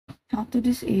how to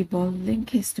disable link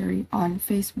history on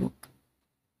Facebook.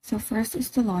 So first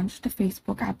is to launch the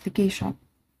Facebook application.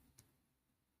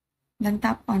 Then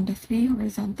tap on the three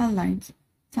horizontal lines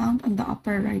found on the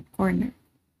upper right corner.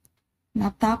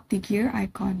 Now tap the gear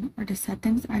icon or the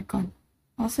settings icon,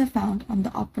 also found on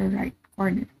the upper right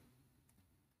corner.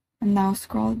 And now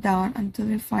scroll down until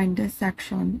you find the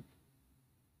section,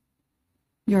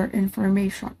 Your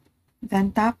Information.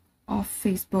 Then tap off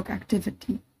Facebook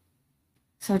activity.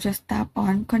 So just tap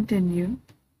on Continue.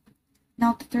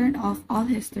 Now to turn off all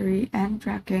history and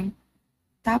tracking,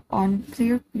 tap on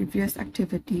Clear Previous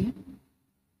Activity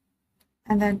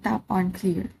and then tap on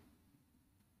Clear.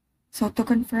 So to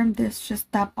confirm this,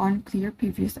 just tap on Clear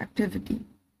Previous Activity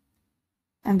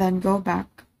and then go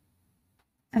back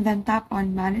and then tap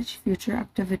on Manage Future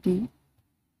Activity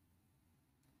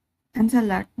and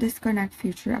select Disconnect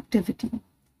Future Activity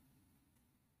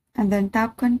and then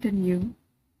tap Continue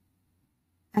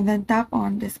and then tap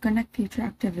on Disconnect Future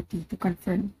Activity to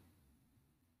confirm.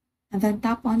 And then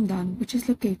tap on Done, which is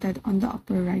located on the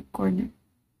upper right corner.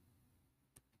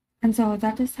 And so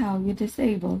that is how you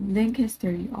disable link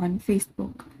history on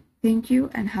Facebook. Thank you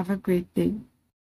and have a great day.